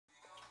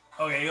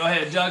Okay, go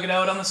ahead, jog it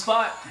out on the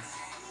spot.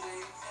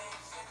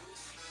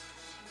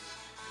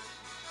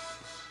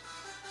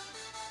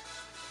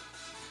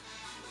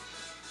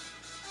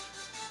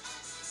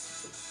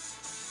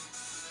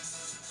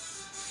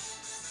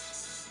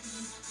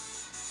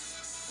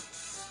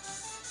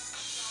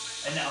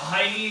 And now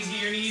high knees,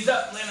 get your knees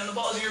up, land on the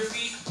balls of your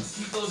feet.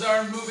 Keep those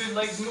arms moving,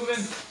 legs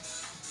moving.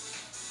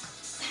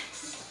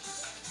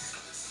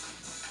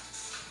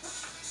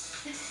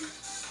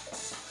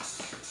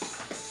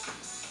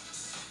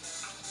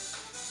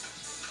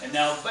 And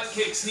now butt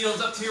kicks,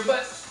 heels up to your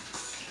butt.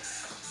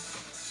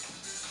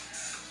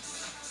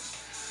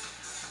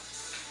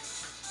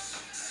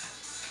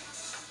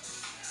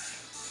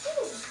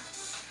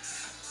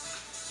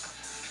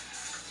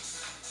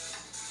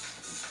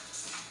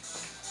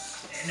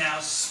 And now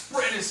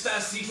sprint as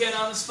fast as you can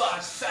on the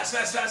spot. Fast,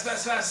 fast, fast,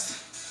 fast, fast.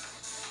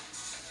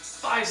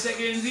 5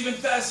 seconds, even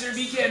faster if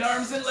you can,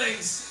 arms and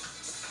legs.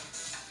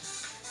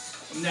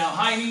 And now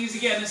high knees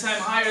again, this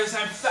time higher, this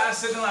time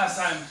faster than last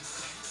time.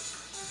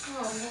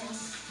 Oh man.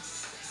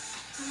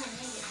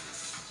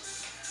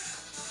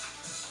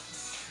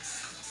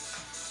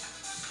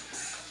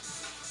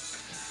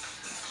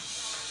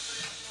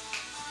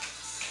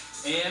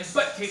 And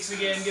butt kicks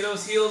again, get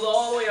those heels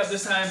all the way up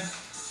this time.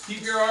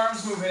 Keep your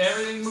arms moving,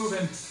 everything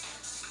moving.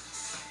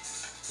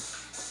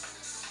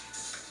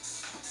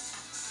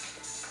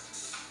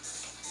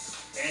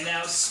 And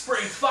now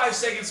sprint, 5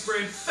 second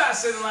sprint,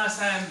 faster than last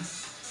time.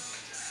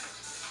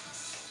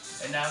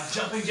 And now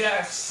jumping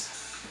jacks.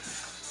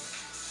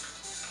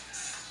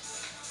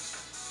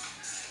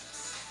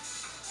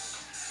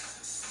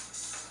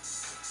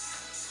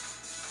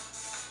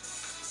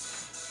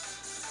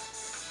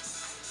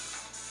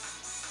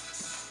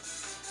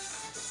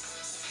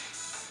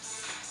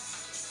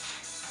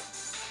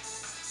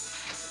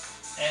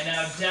 And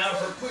now down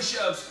for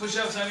push-ups.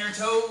 Push-ups on your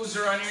toes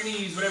or on your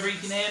knees, whatever you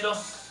can handle.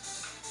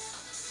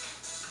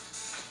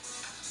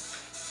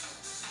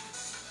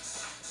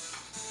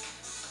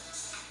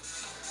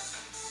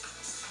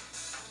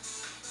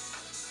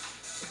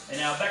 And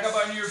now back up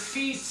on your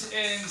feet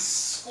and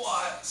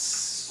squat.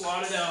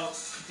 Squat it out.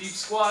 Deep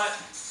squat.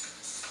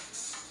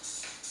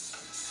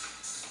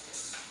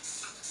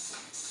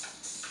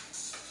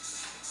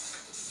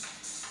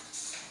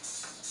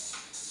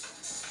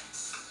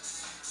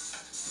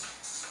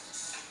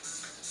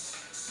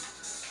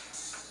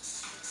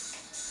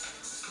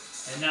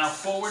 And now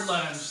forward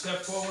lunge.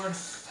 Step forward,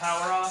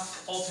 power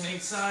off,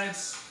 alternate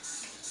sides.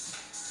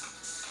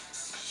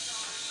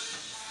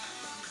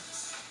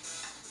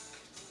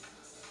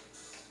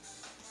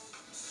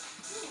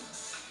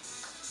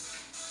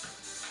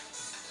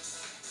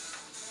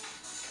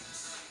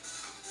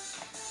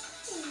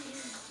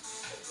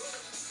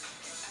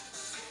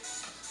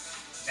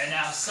 And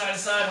now side to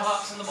side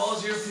hops on the balls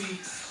of your feet.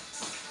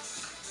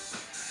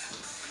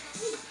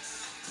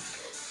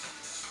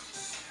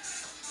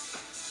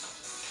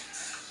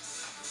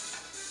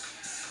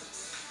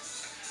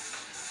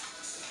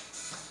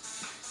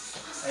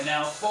 And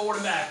now forward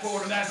and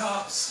back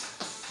hops.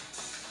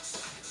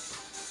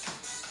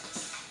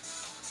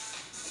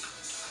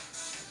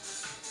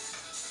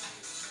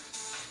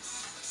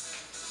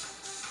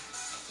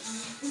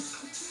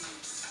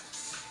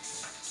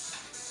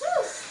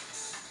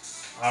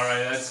 All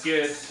right, that's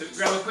good. So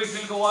grab a quick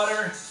drink of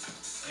water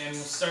and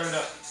we'll start it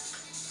up.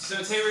 So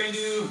today we're gonna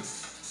do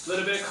a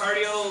little bit of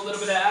cardio, a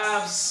little bit of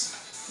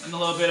abs, and a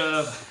little bit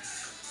of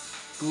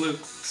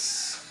glutes.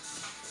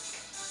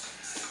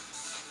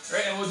 All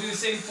right, and we'll do the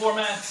same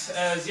format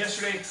as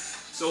yesterday.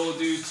 So we'll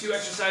do 2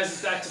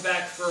 exercises back to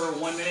back for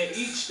 1 minute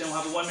each. Then we'll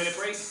have a 1 minute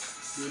break.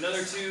 Do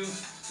another 2.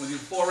 We'll do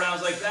 4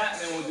 rounds like that,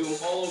 and then we'll do them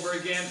all over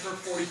again for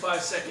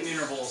 45-second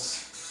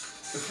intervals.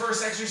 The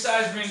first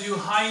exercise, we're gonna do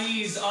high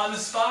knees on the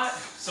spot.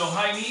 So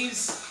high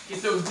knees,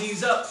 get those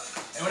knees up.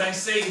 And when I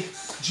say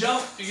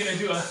jump, you're gonna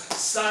do a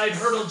side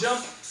hurdle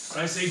jump.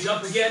 When I say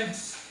jump again,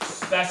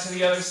 back to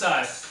the other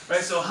side.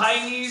 Right, so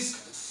high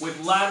knees with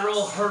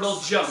lateral hurdle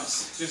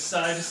jumps, just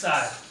side to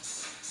side.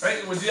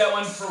 Right, we'll do that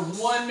one for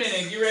 1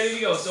 minute. Get ready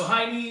to go. So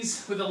high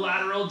knees with a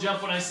lateral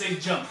jump when I say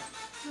jump.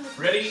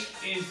 Ready?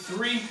 In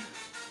 3,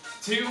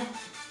 2,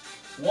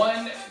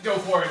 1, go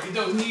for it. Get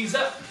those knees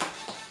up.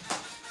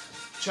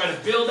 Try to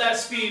build that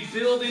speed,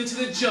 build into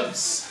the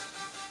jumps.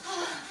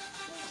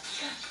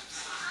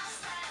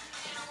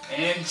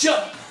 And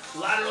jump,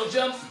 lateral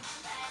jump.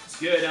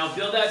 Good, now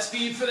build that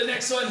speed for the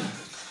next one.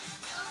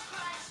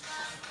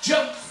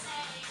 Jump.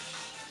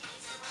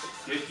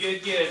 Good,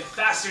 good, good.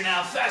 Faster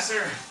now,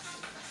 faster.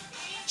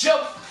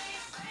 Jump.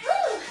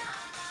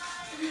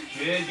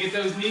 Good, get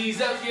those knees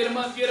up, get them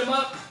up, get them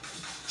up.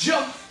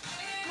 Jump.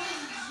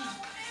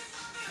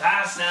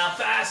 Fast now,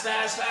 fast,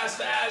 fast, fast,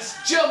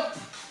 fast. Jump.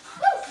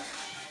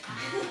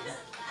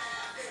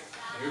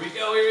 Here we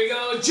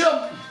go,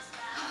 jump.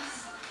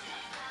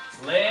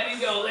 Land and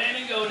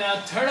go,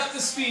 now turn up the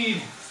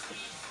speed.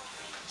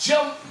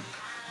 Jump.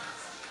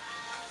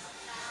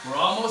 We're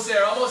almost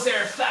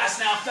there, fast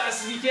now,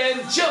 fast as you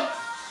can, jump.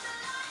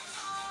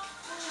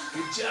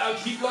 Good job,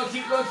 keep going,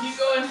 keep going, keep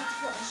going.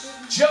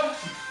 Jump.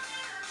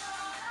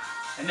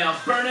 And now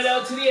burn it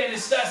out to the end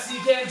as fast as you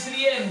can to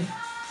the end.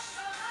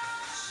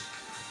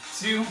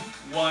 2,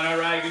 1. All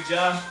right, good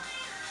job.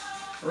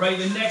 All right,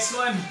 the next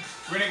one,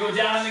 we're gonna go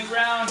down on the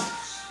ground,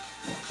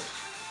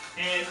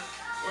 and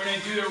we're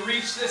gonna do the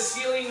reach the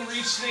ceiling,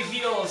 reach the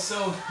heels.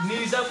 So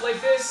knees up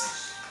like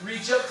this,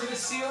 reach up to the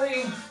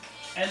ceiling,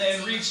 and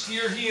then reach to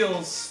your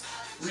heels.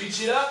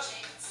 Reach it up,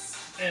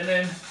 and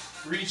then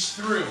reach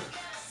through.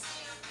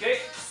 Okay,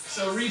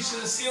 so reach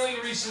to the ceiling,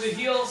 reach to the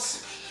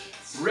heels.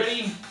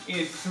 Ready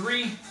in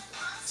 3,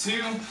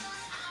 2,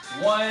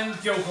 1,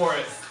 go for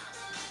it.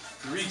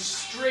 Reach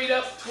straight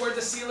up toward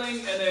the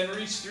ceiling and then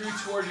reach through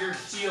toward your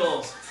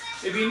heels.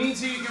 If you need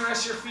to, you can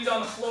rest your feet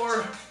on the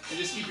floor and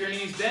just keep your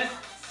knees bent.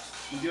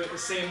 You do it the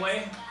same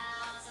way,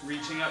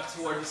 reaching up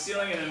toward the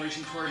ceiling and then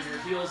reaching toward your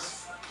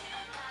heels.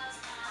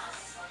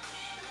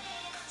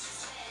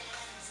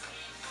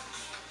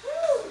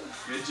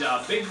 Good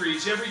job. Big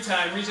reach every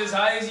time. Reach as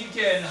high as you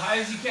can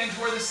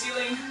toward the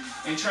ceiling,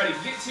 and try to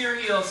get to your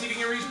heels. See if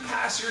you can reach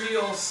past your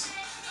heels.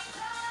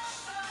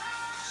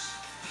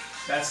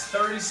 That's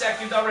 30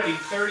 seconds already.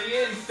 30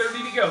 in,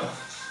 30 to go.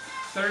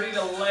 30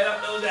 to light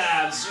up those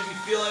abs. Should be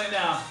feeling it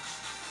now.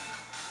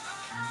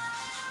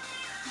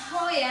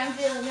 Oh yeah, I'm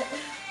feeling it.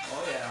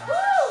 Oh yeah.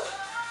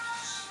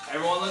 Woo!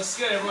 Everyone looks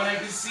good. Everyone I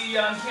can see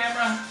on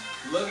camera.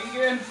 Looking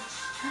good.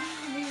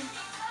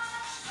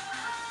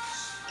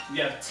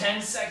 You have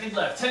 10 seconds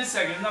left. 10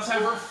 seconds. Enough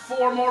time for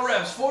 4 more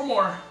reps. 4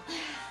 more.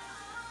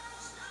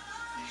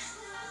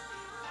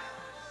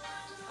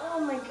 Oh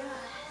my god.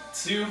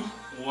 2,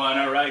 1.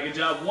 All right, good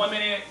job. 1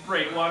 minute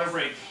break, water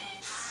break.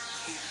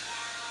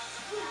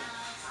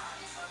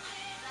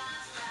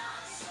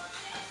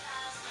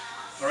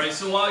 All right,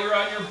 so while you're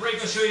on your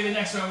break, I'll show you the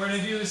next one. We're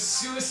gonna do the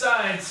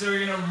suicide. So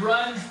you're gonna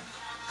run a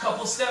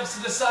couple steps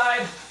to the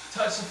side,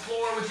 touch the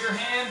floor with your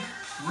hand,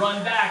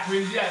 run back. We're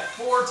gonna do that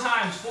 4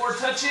 times, 4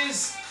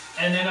 touches,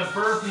 and then a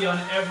burpee on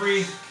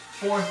every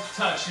 4th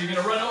touch. So you're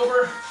gonna run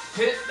over,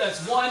 hit,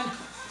 that's 1,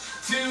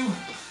 2,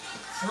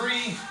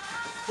 3,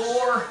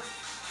 4,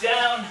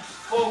 down,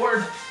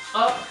 forward,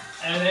 up,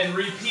 and then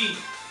repeat.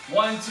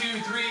 1, 2,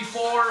 3,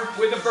 4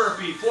 with a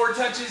burpee. 4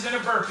 touches and a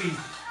burpee.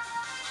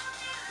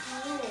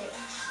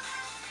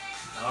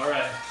 All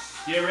right,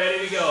 get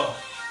ready to go.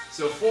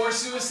 So 4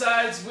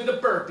 suicides with a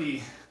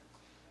burpee.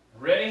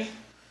 Ready?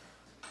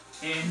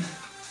 In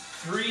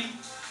 3,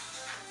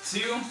 2,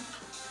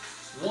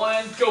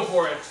 1, go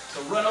for it.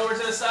 So run over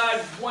to the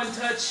side, 1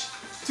 touch,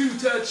 2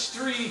 touch,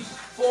 3,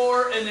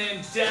 4, and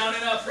then down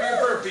and up for your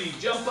burpee.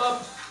 Jump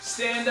up,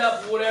 stand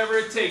up, whatever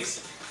it takes.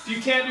 If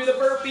you can't do the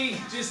burpee,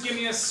 just give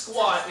me a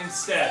squat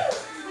instead.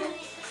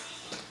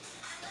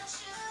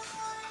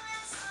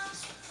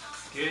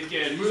 Good,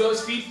 good. Move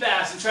those feet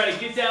fast and try to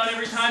get down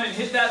every time and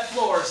hit that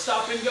floor.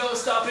 Stop and go,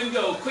 stop and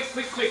go. Quick,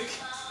 quick, quick.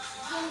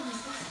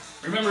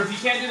 Remember, if you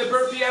can't do the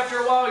burpee after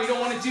a while, you don't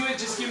want to do it,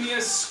 just give me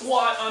a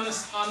squat on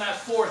that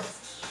 4th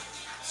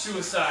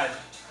suicide.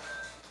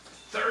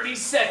 30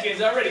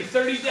 seconds already.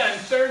 30 done.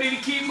 30 to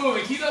keep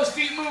moving. Keep those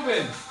feet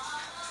moving.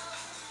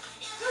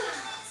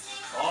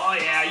 Oh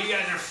yeah, you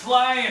guys are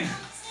flying.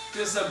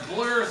 Just a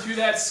blur through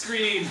that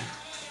screen.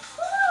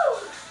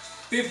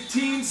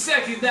 15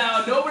 seconds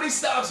now. Nobody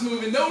stops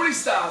moving. Nobody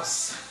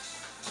stops.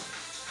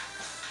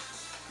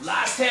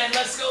 Last 10.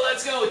 Let's go.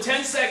 Let's go.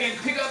 10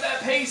 seconds. Pick up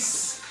that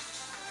pace.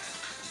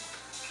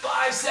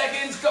 5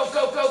 seconds. Go,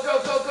 go, go,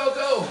 go, go, go,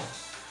 go.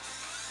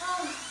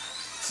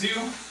 2,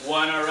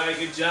 1. All right.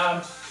 Good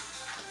job.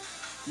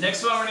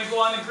 Next one, we're going to go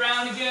on the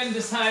ground again.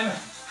 This time,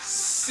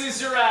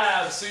 scissor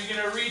abs. So you're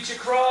going to reach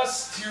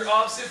across to your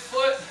opposite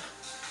foot.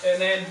 And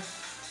then,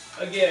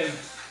 again,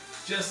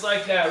 just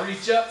like that.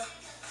 Reach up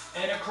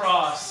and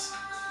across.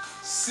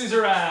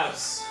 Scissor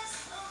abs.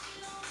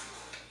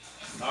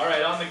 All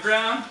right, on the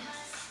ground.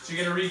 So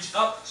you're going to reach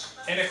up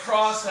and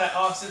across that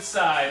opposite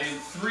side. In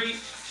 3,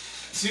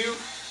 2,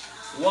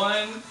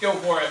 1, go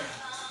for it.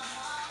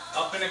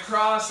 Up and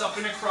across, up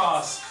and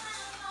across.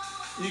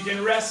 You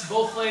can rest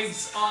both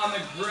legs on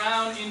the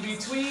ground in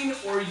between,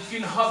 or you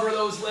can hover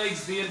those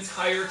legs the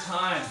entire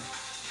time.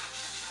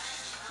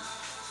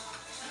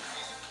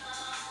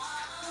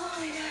 Oh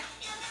my god.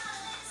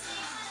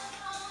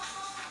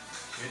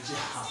 Good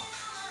job.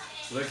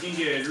 Looking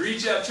good.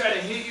 Reach up, try to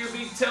hit your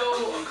big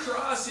toe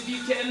across if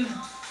you can.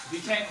 If you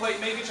can't quite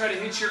make it, try to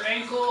hit your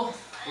ankle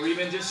or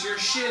even just your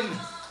shin.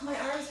 My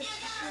arms are too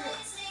short.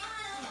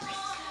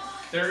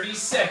 30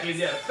 seconds,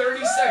 yeah,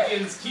 30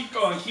 seconds. Keep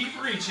going,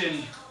 keep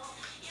reaching.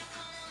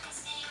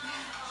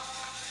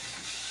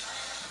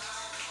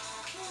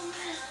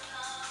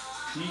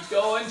 Keep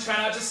going, try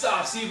not to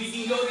stop. See if you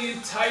can go the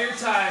entire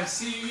time.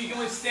 See if you can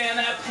withstand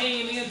that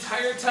pain the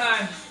entire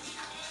time.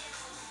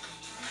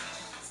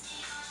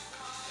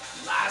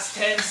 Last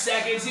 10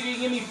 seconds. See if you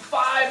can give me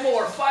 5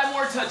 more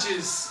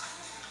touches.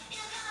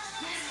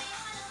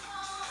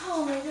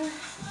 Oh my god.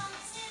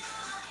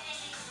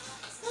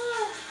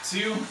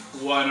 2,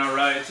 1, all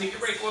right. Take a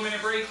break, 1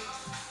 minute break.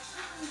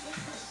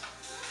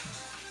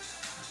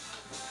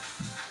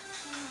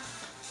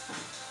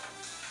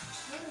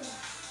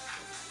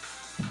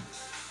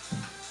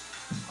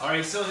 All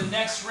Alright, so the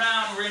next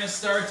round we're going to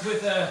start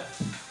with a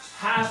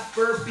half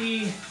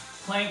burpee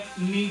plank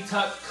knee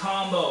tuck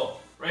combo.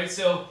 Right,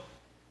 so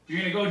you're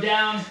going to go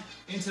down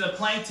into the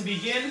plank to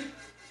begin.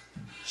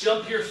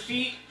 Jump your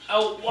feet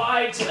out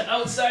wide to the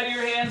outside of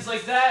your hands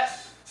like that.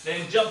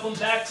 Then jump them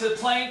back to the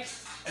plank.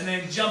 And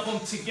then jump them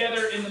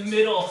together in the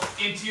middle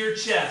into your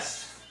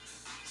chest.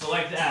 So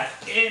like that.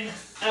 In,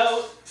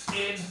 out,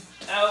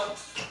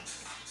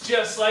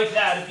 just like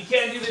that. If you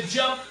can't do the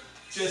jump,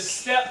 just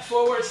step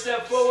forward,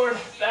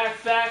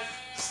 back, back,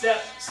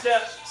 step,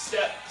 step,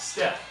 step,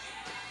 step.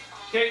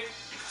 Okay?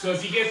 So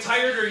if you get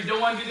tired or you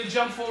don't want to do the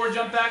jump forward,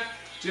 jump back,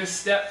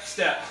 just step,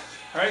 step.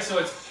 Alright, so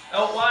it's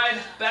out wide,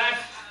 back,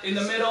 in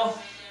the middle,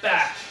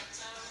 back.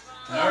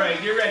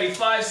 Alright, get ready.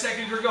 5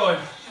 seconds, we're going.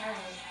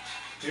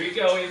 Here we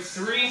go. In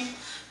 3,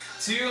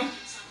 2,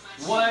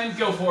 1,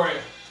 go for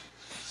it.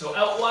 So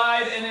out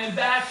wide and then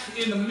back,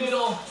 in the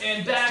middle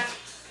and back,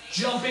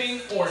 jumping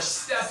or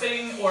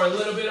stepping or a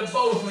little bit of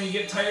both when you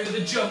get tired of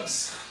the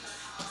jumps.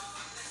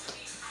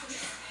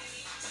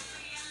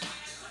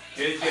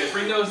 Good, good.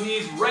 Bring those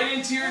knees right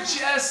into your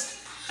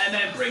chest and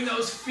then bring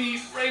those feet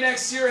right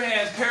next to your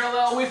hands,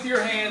 parallel with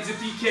your hands if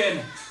you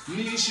can.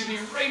 Knees should be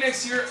right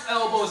next to your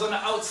elbows on the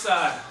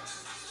outside.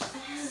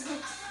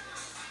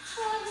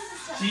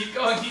 Keep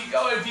going, keep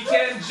going. If you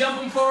can,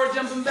 jump them forward,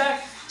 jump them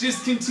back.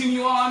 Just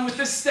continue on with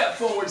the step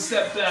forward,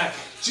 step back.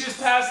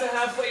 Just past the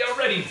halfway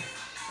already.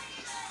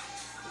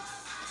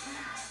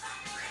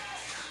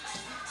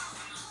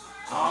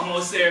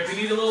 Almost there. If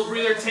you need a little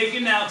breather, take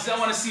it now because I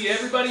want to see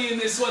everybody in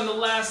this one the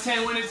last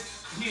 10 minutes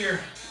here.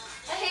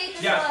 I hate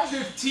this Yeah, one.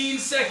 15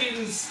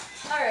 seconds.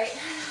 Alright.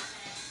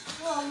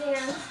 Oh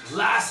man.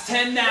 Last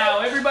 10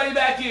 now. Everybody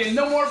back in.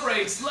 No more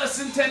breaks. Less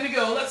than 10 to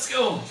go. Let's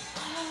go.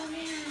 Oh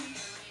man.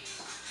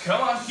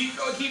 Come on, keep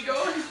going, keep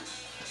going.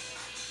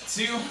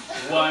 2,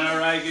 1, all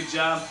right, good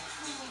job.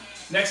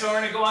 Next one, we're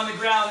gonna go on the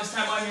ground, this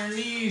time on your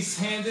knees,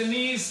 hands and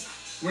knees.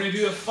 We're gonna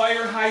do a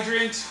fire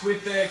hydrant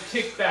with the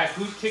kickback,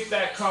 glute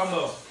kickback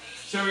combo.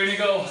 So we're gonna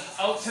go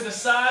out to the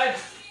side,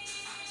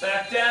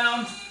 back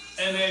down,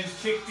 and then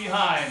kick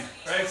behind,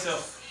 right? So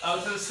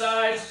out to the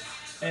side,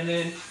 and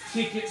then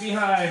kick it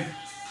behind.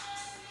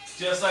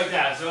 Just like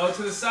that, so out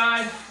to the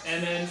side,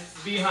 and then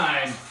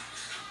behind.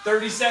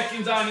 30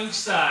 seconds on each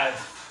side.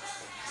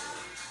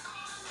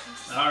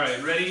 All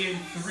right, ready in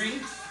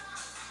 3,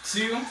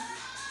 2,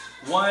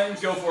 1,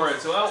 go for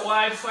it. So out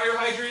wide, fire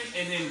hydrant,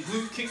 and then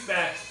glute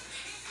kickback.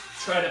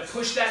 Try to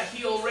push that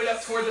heel right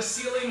up toward the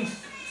ceiling.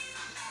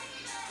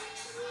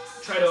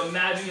 Try to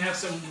imagine you have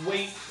some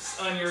weight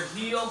on your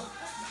heel,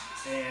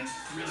 and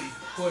really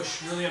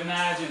push, really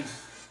imagine.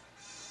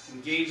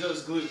 Engage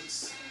those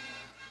glutes.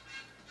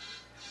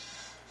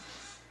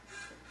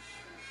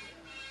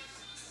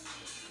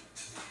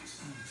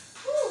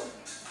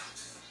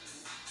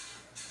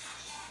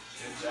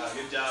 Good job,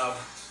 good job.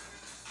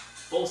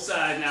 Both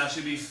sides now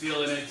should be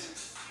feeling it.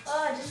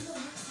 Oh, just the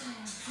left side.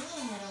 I'm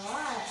feeling it a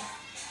lot.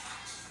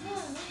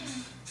 Oh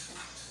man.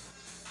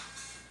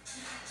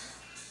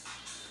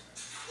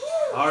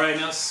 Woo. All right,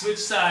 now switch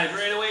side.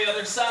 Right away,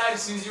 other side.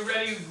 As soon as you're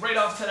ready, right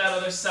off to that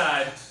other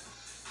side.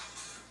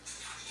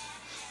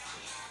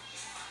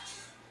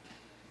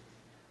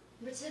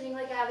 I'm pretending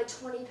like I have a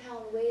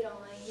 20-pound weight on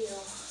my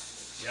heel.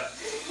 Yep.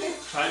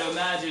 Try to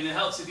imagine. It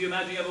helps if you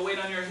imagine you have a weight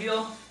on your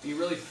heel and you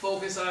really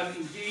focus on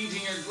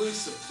engaging your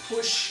glutes to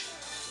push.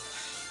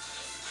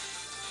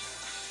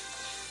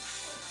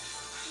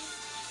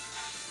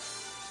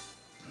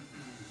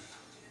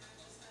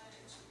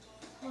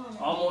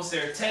 Almost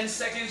there. 10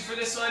 seconds for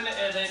this one,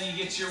 and then you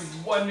get your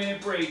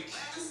 1-minute break.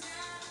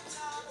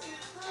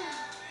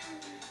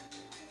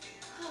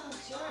 Oh,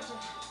 Georgia.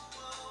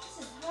 This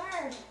is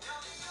hard.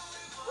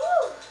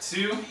 Woo!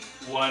 2,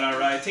 1. All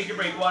right. Take your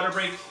break. Water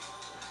break.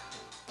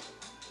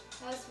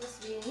 That was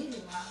supposed to be an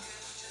easy one.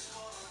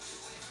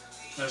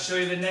 I'll show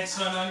you the next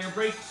one on your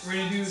break. We're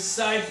going to do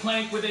side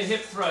plank with a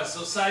hip thrust.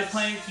 So side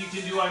plank you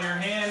can do on your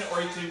hand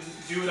or you can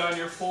do it on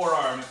your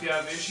forearm. If you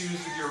have issues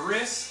with your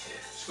wrist,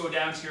 just go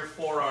down to your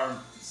forearm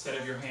instead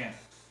of your hand.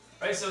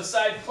 Right, so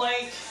side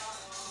plank,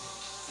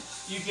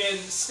 you can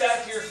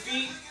stack your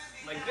feet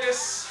like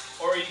this,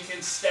 or you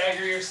can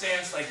stagger your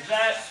stance like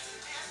that.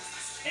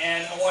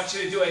 And I want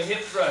you to do a hip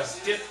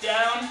thrust. Dip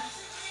down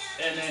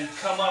and then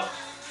come up.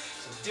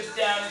 So dip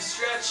down and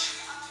stretch,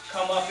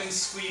 come up and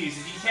squeeze.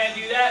 If you can't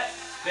do that,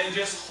 then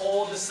just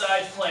hold the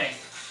side plank.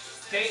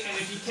 Okay, and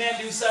if you can't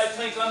do side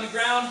plank on the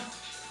ground,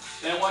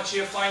 then I want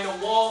you to find a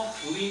wall,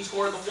 lean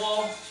toward the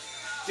wall,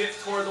 dip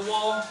toward the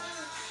wall,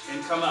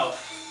 and come out.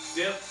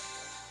 Dip,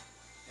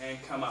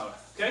 and come out.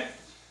 Okay?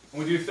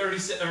 We'll do 1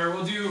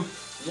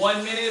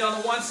 minute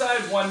on the one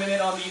side, 1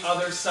 minute on the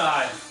other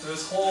side. For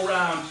this whole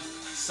round,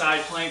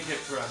 side plank hip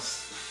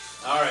thrust.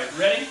 All right,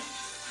 ready?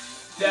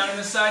 Down in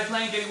the side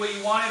plank any way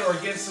you want it or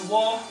against the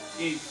wall.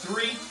 In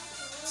 3,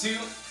 2,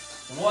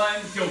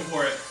 1, go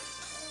for it.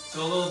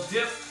 So a little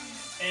dip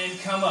and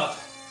come up.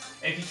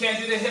 And if you can't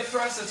do the hip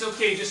thrust, that's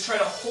okay. Just try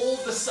to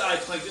hold the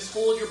side plank. Just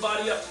hold your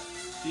body up.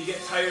 If you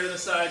get tired of the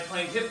side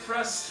plank hip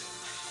thrust,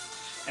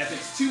 if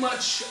it's too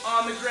much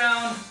on the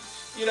ground,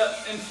 get up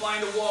and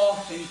find a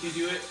wall, and you can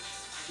do it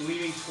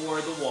leaning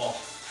toward the wall.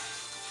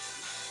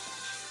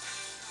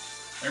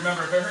 And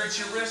remember, if it hurts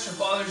your wrist or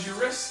bothers your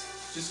wrist,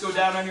 just go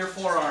down on your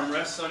forearm,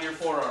 rest on your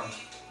forearm.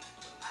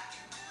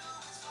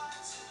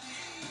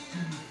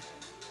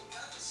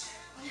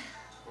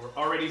 We're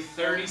already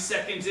 30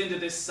 seconds into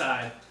this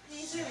side.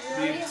 These are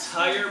The really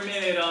entire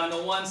minute on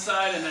the one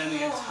side and then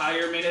the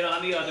entire minute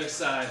on the other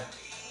side.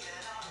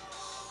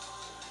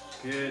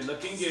 Good,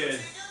 looking good.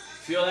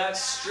 Feel that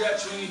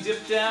stretch when you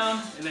dip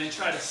down and then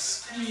try to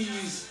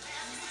squeeze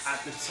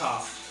at the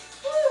top.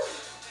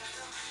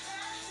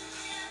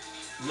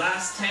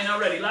 Last 10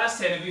 already,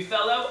 last 10. If you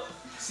fell out,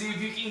 see if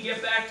you can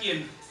get back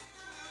in.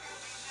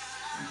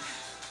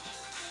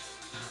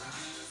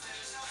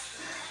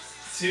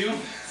 2,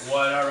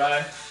 1, all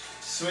right.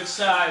 Switch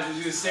sides, we'll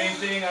do the same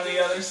thing on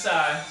the other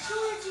side.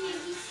 Georgie,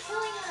 he's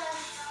killing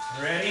us.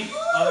 Ready?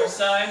 Other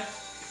side.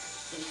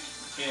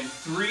 In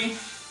 3,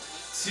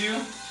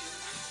 2,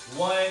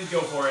 1,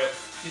 go for it.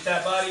 Get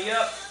that body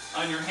up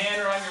on your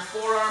hand or on your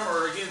forearm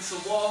or against the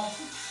wall.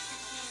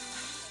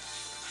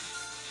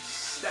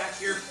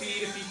 Stack your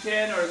feet if you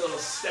can, or a little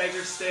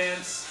stagger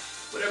stance.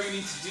 Whatever you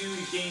need to do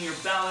to gain your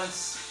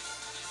balance.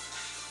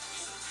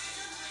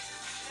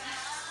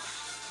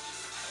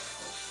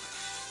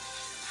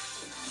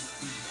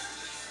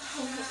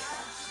 Oh my God.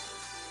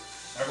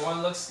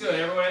 Everyone looks good.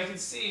 Everyone I can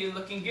see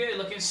looking good,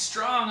 looking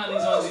strong on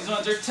these ones. These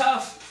ones are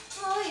tough.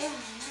 Oh yeah.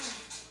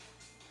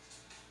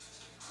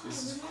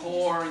 This is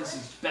core, this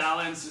is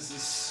balance, this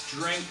is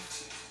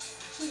strength.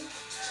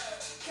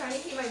 Trying to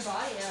keep my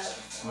body up.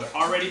 We're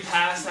already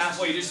past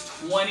halfway, just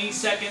 20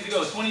 seconds to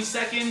go. 20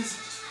 seconds,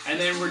 and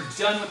then we're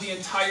done with the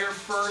entire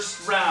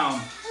first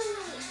round.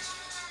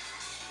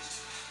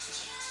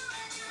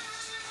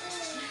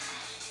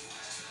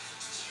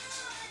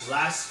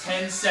 Last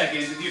 10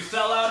 seconds. If you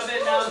fell out of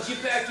it, now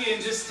get back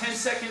in. Just 10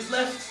 seconds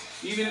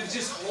left, even if it's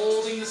just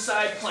holding the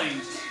side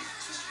plank.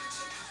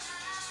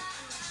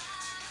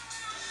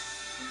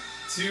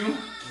 2,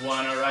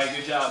 1, all right,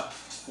 good job.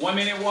 1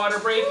 minute water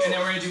break, and then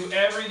we're gonna do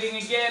everything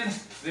again.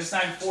 This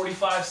time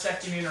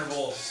 45-second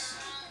intervals.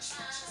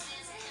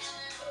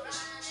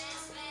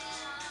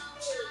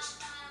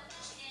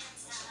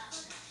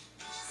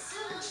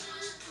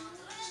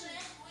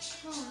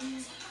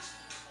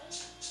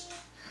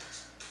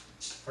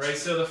 All right,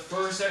 so the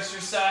first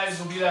exercise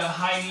will be that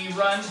high knee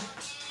run.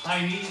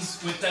 High knees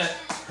with that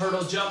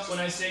hurdle jump when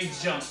I say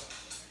jump.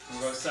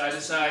 We'll go side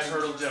to side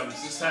hurdle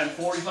jumps. This time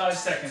 45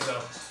 seconds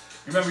though.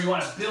 Remember, you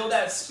want to build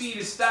that speed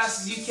as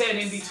fast as you can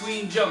in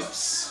between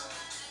jumps.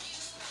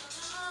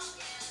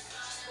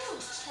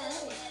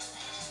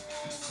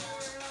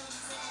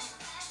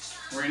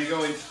 We're going to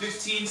go in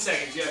 15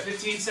 seconds. You have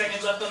 15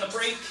 seconds left on the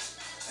break,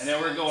 and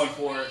then we're going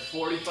for it.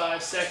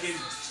 45 second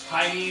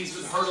high knees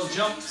with hurdle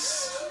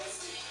jumps.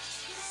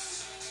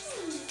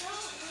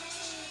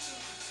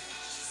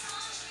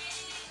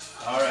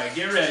 All right,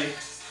 get ready.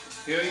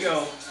 Here we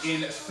go.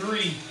 In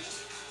 3,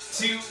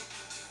 2,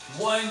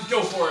 1,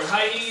 go for it.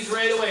 High knees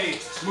right away.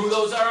 Move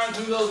those arms,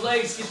 move those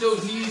legs, get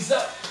those knees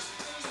up.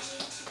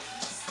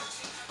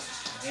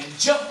 And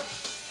jump.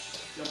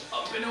 Jump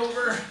up and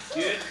over.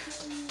 Good.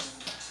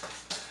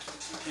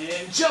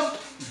 And jump.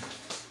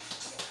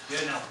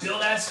 Good, now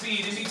build that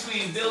speed in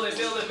between. Build it,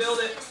 build it, build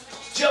it.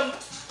 Jump.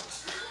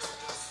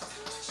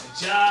 Good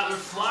job, we're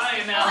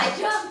flying now. I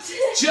jumped.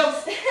 Jump.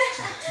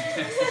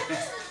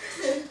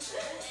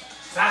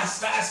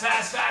 Fast, fast,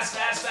 fast, fast,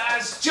 fast,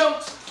 fast.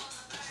 Jump.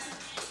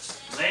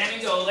 Land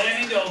and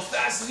go,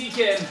 fast as you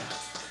can.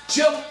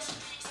 Jump.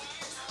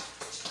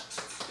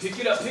 Pick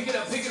it up, pick it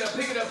up, pick it up,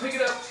 pick it up, pick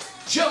it up.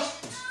 Jump.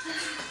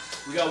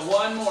 We got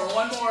one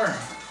more.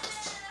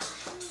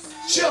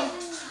 Jump.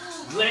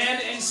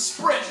 Land and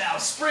sprint now.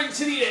 Sprint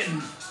to the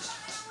end.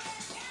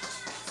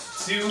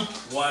 2,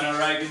 1, all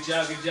right, good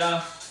job, good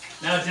job.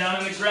 Now down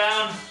on the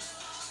ground,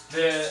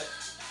 the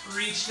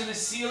reach to the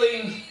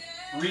ceiling,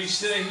 reach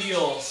to the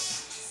heels.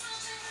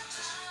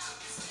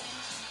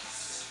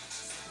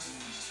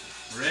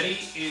 Ready?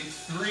 In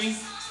 3,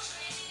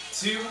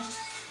 2,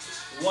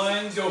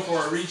 1, go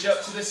for it. Reach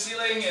up to the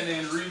ceiling and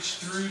then reach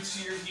through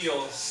to your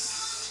heels.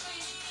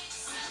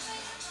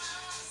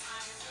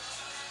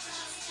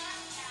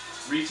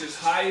 Reach as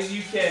high as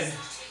you can.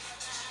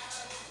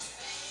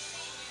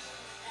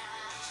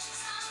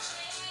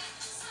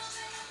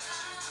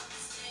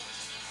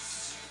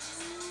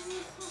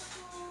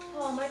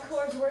 Oh, my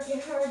core's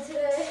working hard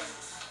today.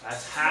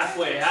 That's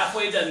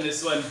halfway done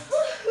this one.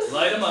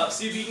 Light them up.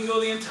 See if you can go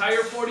the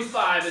entire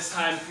 45 this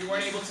time. If you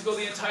weren't able to go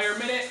the entire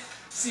minute,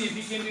 see if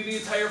you can do the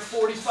entire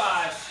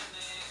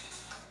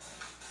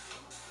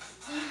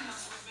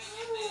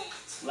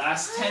 45.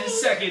 Last 10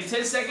 seconds.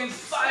 10 seconds,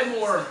 5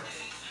 more.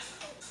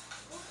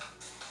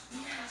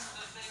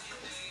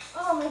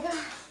 Oh my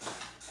God.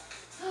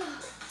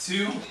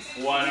 2,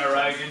 1, all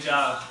right, good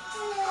job.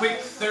 Quick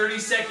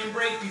 30-second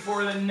break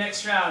before the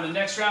next round. The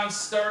next round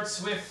starts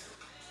with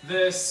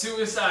the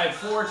suicide.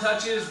 4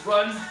 touches,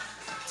 run,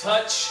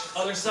 touch,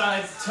 other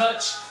side,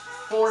 touch,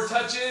 4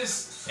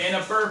 touches, and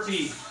a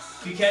burpee.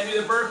 If you can't do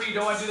the burpee, you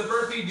don't want to do the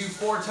burpee, do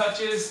 4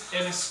 touches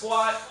in a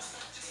squat.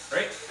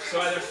 Right? So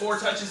either 4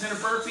 touches in a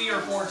burpee or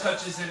 4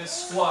 touches in a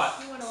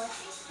squat.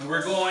 And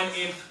we're going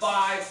in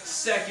 5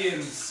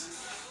 seconds.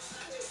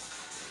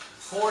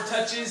 4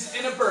 touches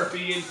in a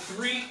burpee in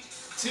 3,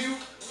 2,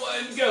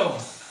 1, go.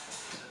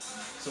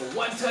 So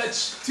 1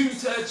 touch, 2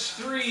 touch,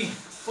 3,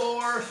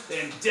 4,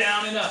 then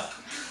down and up.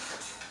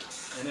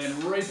 And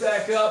then right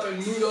back up and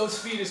move those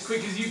feet as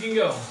quick as you can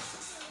go.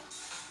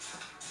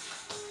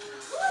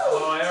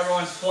 Oh,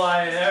 everyone's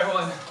flying,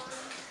 everyone.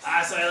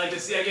 That's what I like to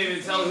see. I can't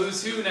even tell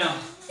who's who now.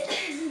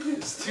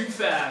 It's too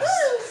fast.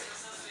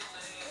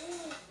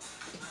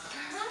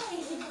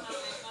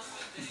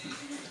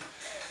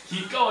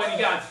 Keep going. You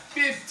got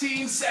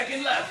 15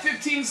 seconds left.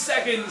 15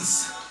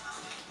 seconds.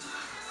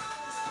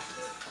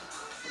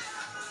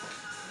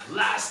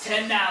 Last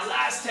 10 now.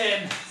 Last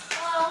 10.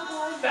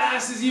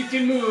 Fast as you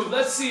can move.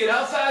 Let's see it.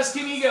 How fast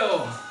can you go?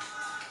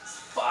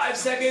 5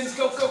 seconds.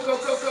 Go, go, go,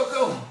 go, go,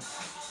 go.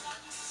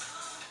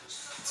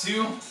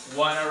 2,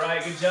 1. All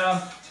right, good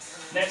job.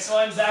 Next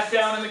one, back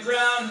down on the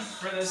ground.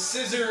 For the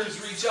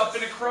scissors, reach up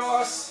and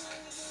across.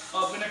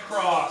 Up and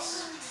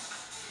across.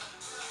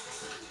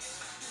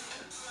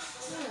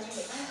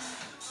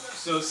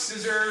 So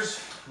scissors,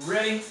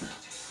 ready.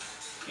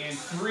 In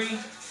 3,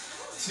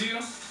 2,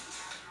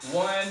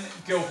 1,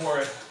 go for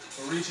it.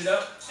 So reach it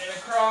up and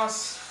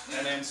across,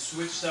 and then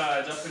switch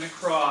sides, up and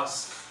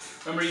across.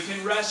 Remember, you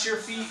can rest your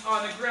feet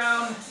on the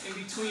ground in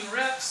between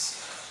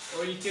reps,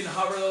 or you can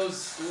hover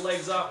those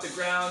legs off the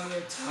ground the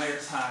entire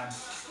time.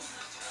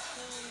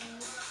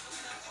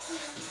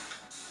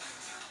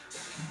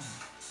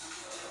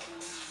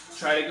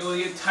 Try to go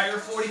the entire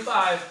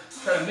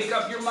 45. Try to make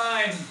up your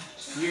mind.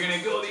 You're going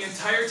to go the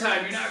entire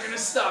time. You're not going to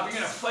stop. You're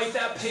going to fight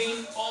that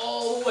pain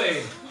all the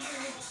way.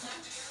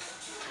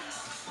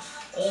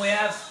 Only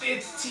have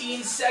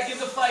 15 seconds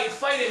to fight.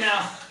 Fight it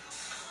now.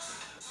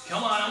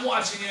 Come on, I'm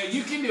watching you.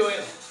 You can do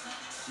it.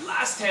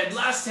 Last 10,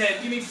 last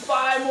 10. Give me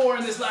 5 more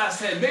in this last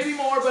 10. Maybe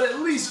more, but at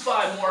least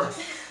 5 more.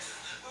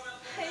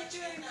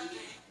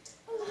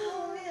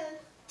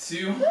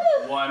 2,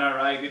 1. All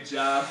right, good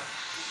job.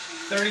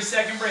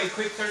 30-second break.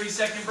 Quick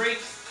 30-second break.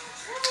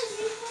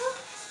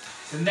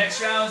 The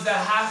next round is the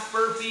half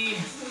burpee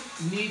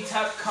knee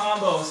tuck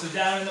combo. So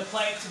down in the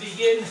plank to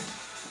begin.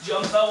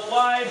 Jump out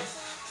wide.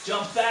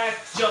 Jump back,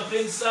 jump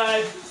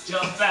inside,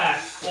 jump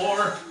back.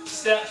 Or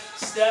step,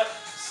 step,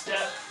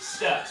 step,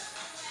 step.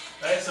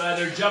 Right, so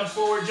either jump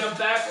forward, jump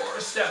back,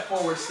 or step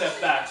forward, step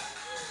back.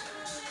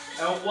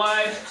 Out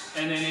wide,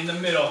 and then in the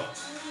middle.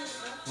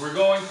 We're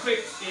going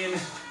quick in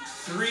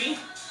 3,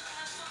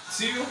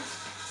 2,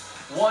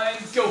 1,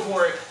 go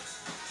for it.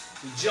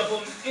 Jump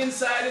them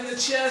inside in the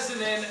chest and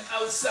then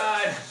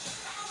outside.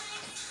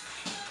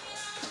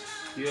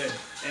 Good.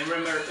 And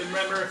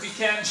remember, if you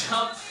can't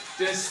jump,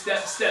 just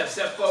step, step,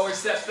 step forward,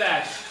 step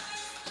back.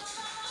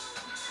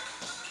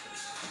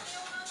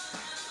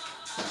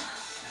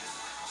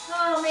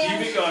 Oh man.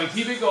 Keep it going,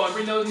 keep it going.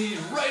 Bring those knees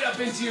right up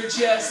into your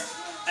chest.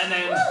 And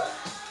then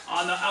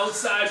on the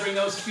outside, bring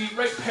those feet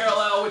right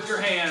parallel with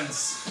your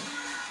hands.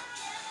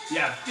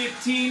 Yeah,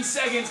 15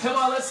 seconds. Come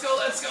on, let's go,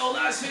 let's go.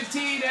 Last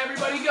 15,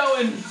 everybody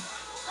going.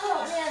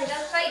 Oh man, I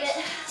gotta fight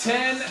it.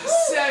 10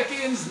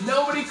 seconds.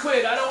 Nobody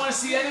quit. I don't want to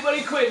see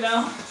anybody quit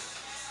now.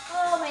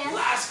 Oh man.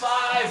 Last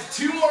 5.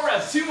 2 more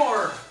reps. 2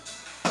 more.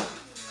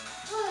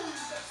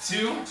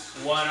 2,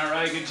 1. All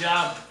right, good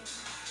job.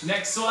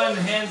 Next one,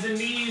 hands and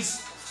knees,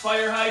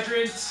 fire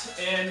hydrant,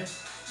 and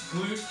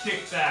glute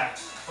kickback.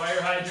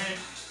 Fire hydrant,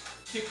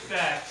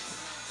 kickback.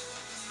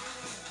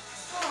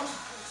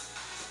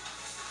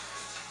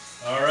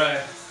 All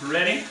right,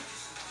 ready?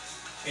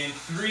 In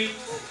 3,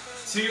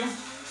 2,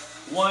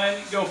 1,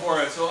 go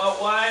for it. So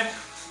out wide,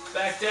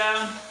 back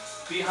down,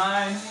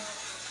 behind,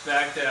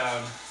 back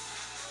down.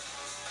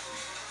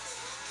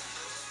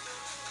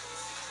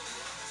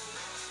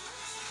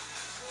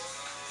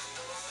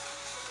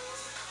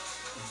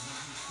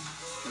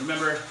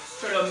 Remember,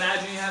 try to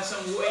imagine you have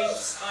some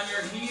weights on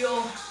your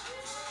heel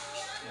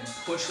and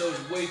push those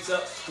weights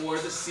up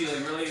toward the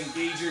ceiling. Really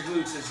engage your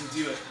glutes as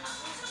you do it.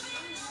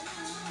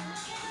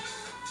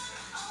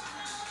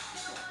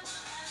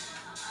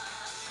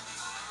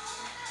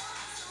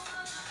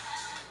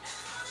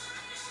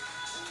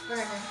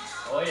 Burning.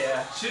 Oh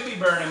yeah, should be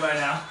burning by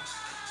now.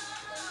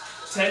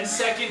 10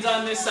 seconds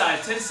on this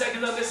side, 10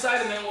 seconds on this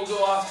side, and then we'll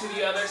go off to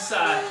the other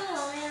side.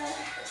 Oh man.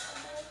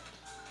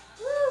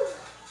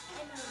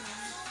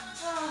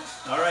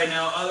 All right,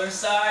 now other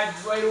side,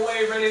 right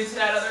away, right into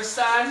that other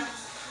side.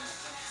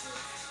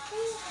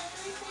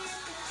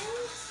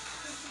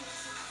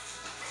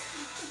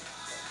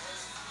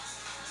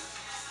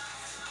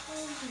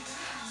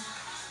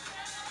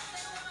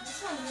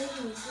 This one's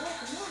making me sweat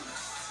the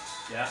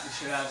most. Yeah, you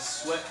should have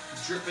sweat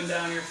dripping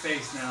down your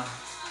face now.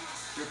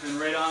 Dripping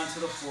right onto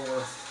the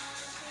floor.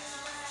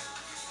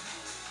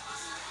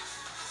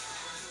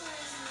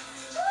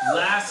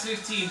 Last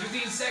 15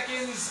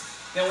 seconds.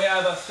 Then we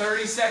have a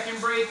 30-second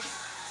break.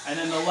 And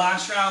then the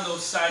last round,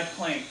 those side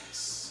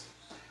planks.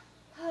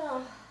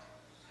 Oh.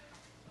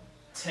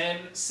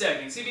 10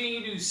 seconds. See if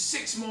you can do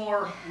 6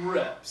 more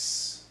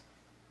reps.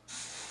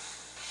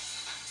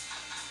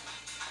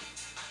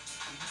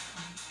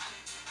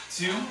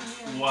 2,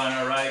 1,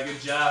 all right,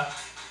 good job.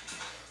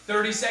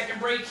 30-second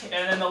break, and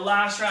then the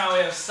last round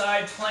we have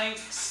side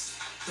planks.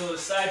 So the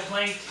side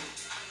plank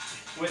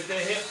with the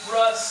hip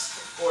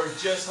thrust, or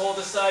just hold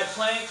the side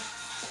plank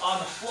on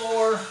the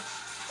floor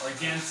or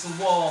against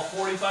the wall.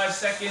 45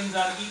 seconds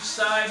on each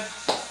side,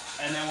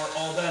 and then we're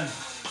all done.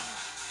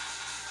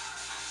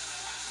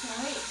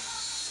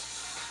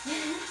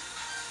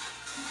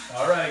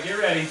 All right, get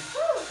ready.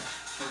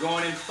 We're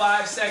going in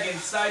 5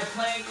 seconds. Side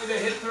plank with a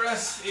hip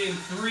thrust in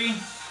 3,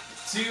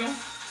 2,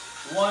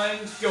 1,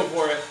 go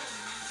for it.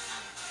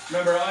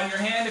 Remember, on your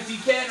hand if you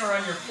can, or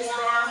on your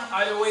forearm,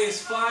 either way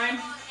is fine.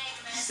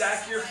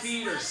 Stack your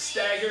feet or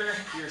stagger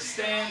your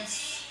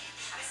stance,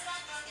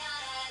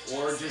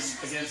 or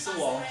just against the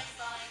wall.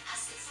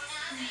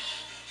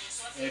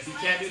 And if you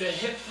can't do the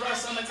hip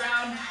thrust on the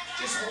ground,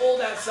 just hold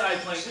that side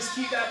plank. Just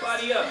keep that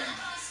body up.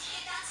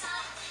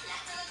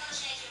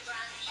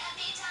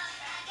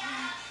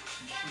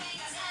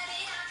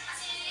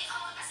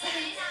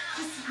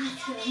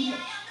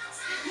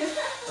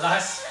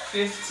 Last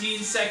 15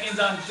 seconds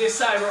on this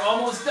side. We're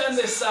almost done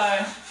this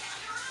side.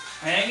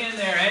 Hang in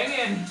there, hang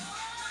in.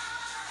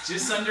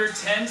 Just under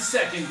 10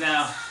 seconds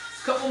now.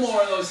 A couple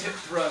more of those hip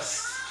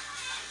thrusts.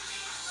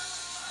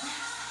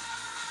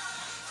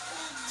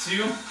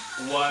 2,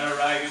 1, all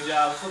right, good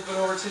job. Flip it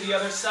over to the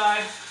other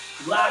side.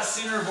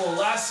 Last interval,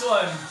 last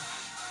one.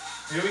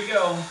 Here we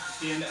go.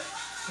 In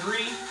 3,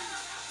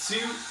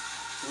 2,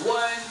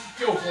 1,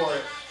 go for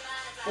it.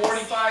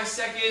 45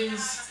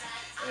 seconds,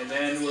 and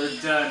then we're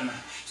done.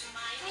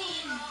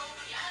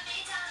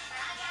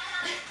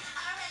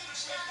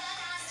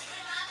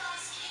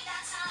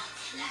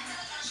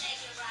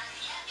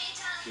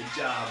 Good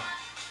job.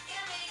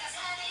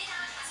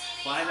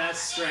 Find that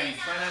strength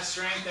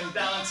and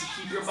balance to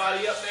keep your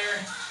body up there.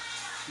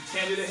 If you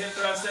can't do the hip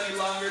thrust any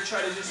longer,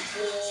 try to just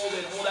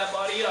hold that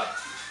body up.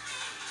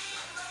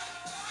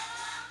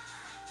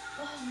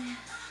 Oh, man.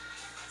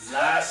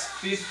 Last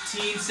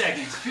 15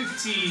 seconds.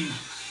 15.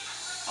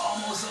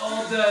 Almost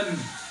all done.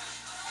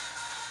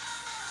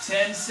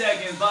 10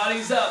 seconds.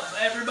 Body's up.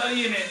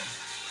 Everybody in it.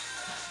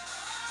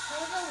 That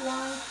was a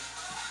long...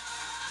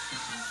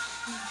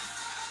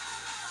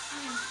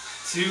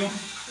 2,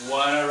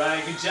 1. All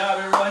right. Good job,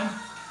 everyone.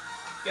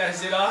 You guys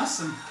did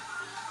awesome.